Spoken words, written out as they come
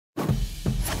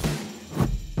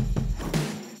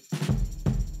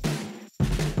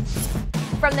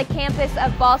From the campus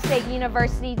of Ball State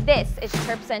University, this is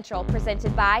Chirp Central,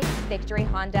 presented by Victory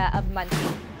Honda of Muncie.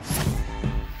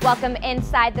 Welcome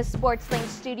inside the SportsLink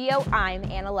studio. I'm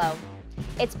Anna Lowe.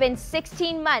 It's been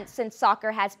 16 months since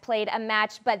soccer has played a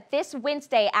match, but this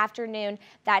Wednesday afternoon,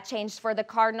 that changed for the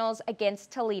Cardinals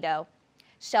against Toledo.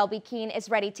 Shelby Keene is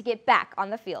ready to get back on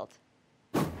the field.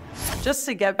 Just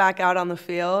to get back out on the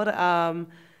field.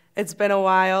 It's been a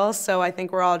while, so I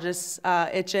think we're all just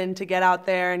itching to get out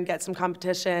there and get some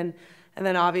competition, and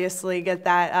then obviously get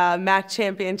that MAC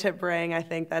championship ring. I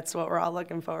think that's what we're all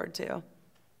looking forward to.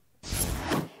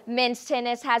 Men's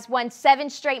tennis has won 7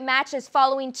 straight matches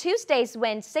following Tuesday's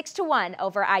win 6-1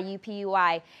 over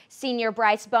IUPUI. Senior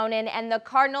Bryce Bonin and the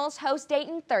Cardinals host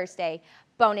Dayton Thursday.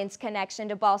 Bonin's connection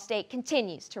to Ball State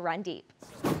continues to run deep.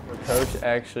 Coach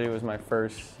actually was my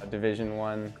first Division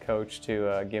I coach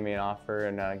to give me an offer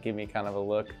and give me kind of a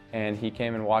look. And he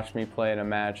came and watched me play in a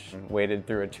match and waited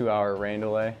through a 2-hour rain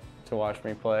delay to watch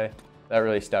me play. That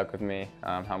really stuck with me,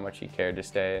 how much he cared to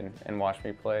stay and watch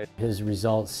me play. His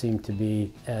results seemed to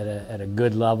be at a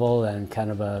good level and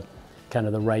kind of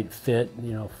the right fit,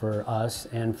 you know, for us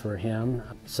and for him.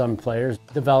 Some players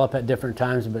develop at different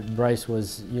times, but Bryce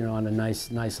was, you know, on a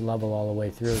nice level all the way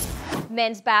through.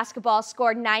 Men's basketball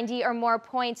scored 90 or more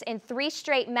points in 3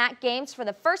 straight MAC games for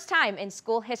the first time in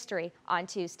school history on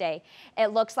Tuesday. It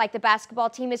looks like the basketball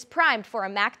team is primed for a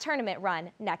MAC tournament run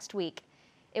next week.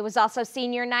 It was also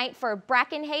senior night for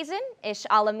Bracken Hazen, Ish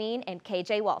Alameen, and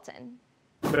KJ Walton.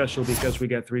 Special because we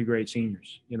got 3 great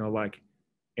seniors, you know,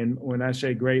 and when I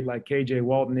say great, like KJ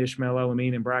Walton, Ishmael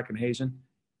Elamine, and Bracken Hazen,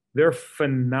 they're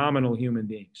phenomenal human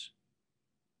beings.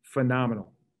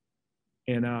 Phenomenal.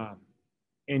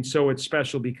 And so it's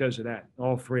special because of that.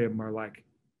 All 3 of them are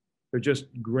they're just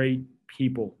great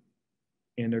people.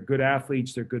 And they're good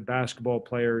athletes, they're good basketball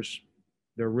players,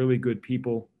 they're really good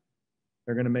people.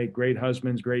 They're going to make great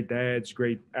husbands, great dads,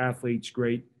 great athletes,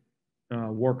 great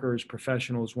workers,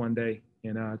 professionals one day.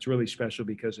 And it's really special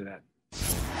because of that.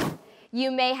 You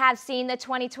may have seen the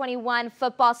 2021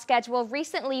 football schedule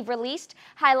recently released,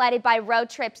 highlighted by road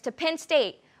trips to Penn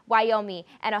State, Wyoming,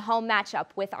 and a home matchup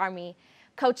with Army.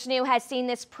 Coach New has seen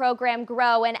this program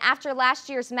grow, and after last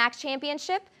year's MAC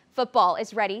championship, football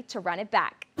is ready to run it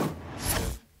back.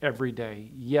 Every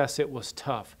day. Yes, it was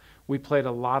tough. We played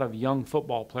a lot of young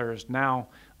football players. Now,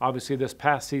 obviously this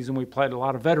past season we played a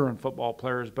lot of veteran football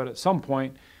players, but at some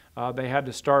point they had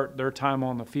to start their time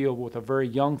on the field with a very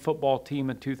young football team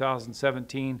in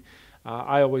 2017.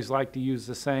 I always like to use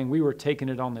the saying, we were taking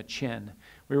it on the chin.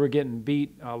 We were getting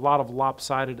beat, a lot of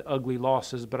lopsided, ugly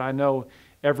losses, but I know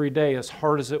every day, as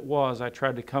hard as it was, I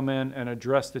tried to come in and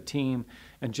address the team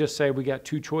and just say we got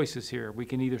 2 choices here. We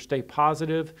can either stay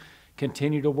positive,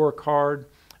 continue to work hard,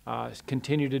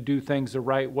 continue to do things the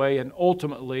right way, and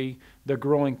ultimately the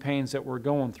growing pains that we're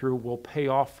going through will pay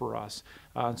off for us.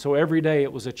 So every day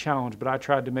it was a challenge, but I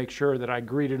tried to make sure that I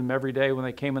greeted them every day when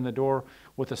they came in the door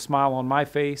with a smile on my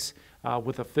face,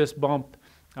 with a fist bump,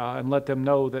 and let them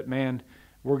know that, man,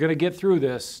 we're going to get through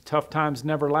this. Tough times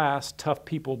never last. Tough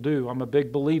people do. I'm a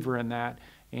big believer in that.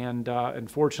 And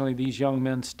unfortunately, these young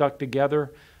men stuck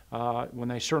together when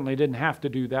they certainly didn't have to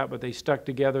do that, but they stuck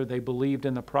together. They believed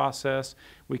in the process.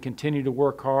 We continue to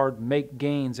work hard, make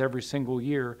gains every single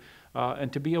year,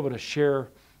 and to be able to share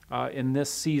in this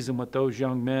season with those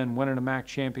young men, winning a MAC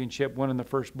championship, winning the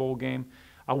first bowl game,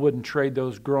 I wouldn't trade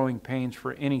those growing pains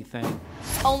for anything.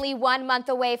 Only 1 month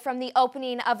away from the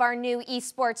opening of our new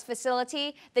esports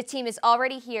facility, the team is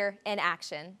already here in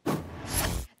action.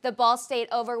 The Ball State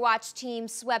Overwatch team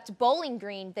swept Bowling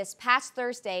Green this past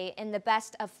Thursday in the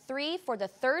best of 3 for the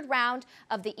 3rd round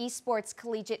of the Esports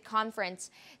Collegiate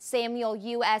Conference. Samuel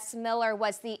U.S. Miller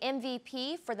was the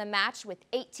MVP for the match with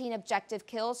 18 objective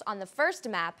kills on the first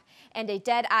map and a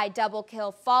dead-eye double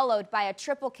kill followed by a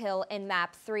triple kill in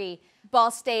map 3. Ball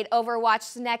State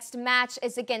Overwatch's next match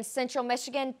is against Central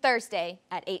Michigan Thursday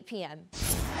at 8 p.m.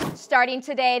 Starting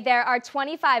today, there are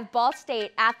 25 Ball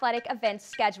State athletic events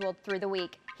scheduled through the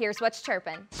week. Here's what's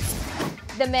chirping.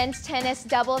 The men's tennis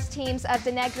doubles teams of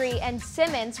Denegri and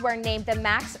Simmons were named the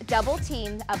MAC's Double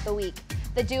Team of the Week.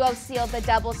 The duo sealed the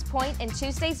doubles point in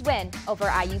Tuesday's win over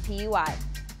IUPUI.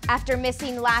 After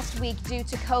missing last week due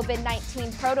to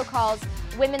COVID-19 protocols,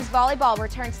 women's volleyball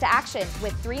returns to action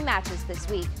with 3 matches this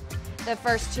week. The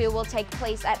first 2 will take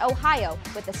place at Ohio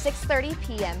with a 6:30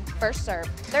 p.m. first serve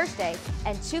Thursday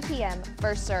and 2 p.m.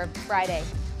 first serve Friday.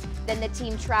 Then the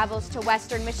team travels to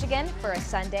Western Michigan for a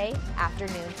Sunday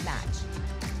afternoon match.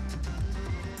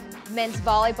 Men's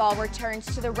volleyball returns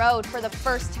to the road for the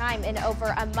first time in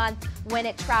over a month when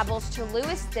it travels to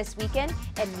Lewis this weekend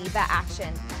in NEVA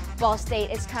action. Ball State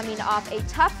is coming off a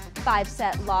tough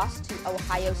 5-set loss to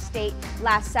Ohio State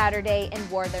last Saturday in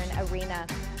Worthern Arena.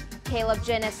 Caleb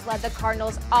Jinnis led the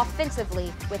Cardinals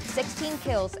offensively with 16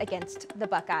 kills against the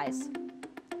Buckeyes.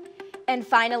 And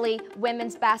finally,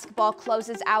 women's basketball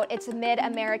closes out its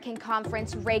Mid-American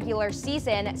Conference regular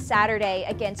season Saturday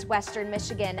against Western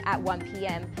Michigan at 1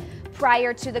 p.m.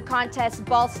 Prior to the contest,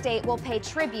 Ball State will pay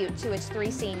tribute to its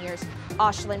 3 seniors,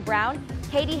 Ashlyn Brown,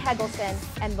 Katie Hegelson,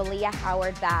 and Malia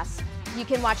Howard-Bass. You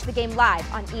can watch the game live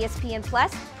on ESPN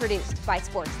Plus, produced by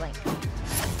SportsLink.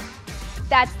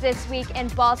 That's this week in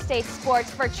Ball State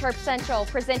sports for Chirp Central,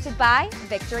 presented by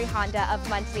Victory Honda of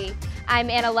Muncie. I'm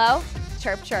Anna Lowe.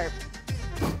 Chirp, chirp.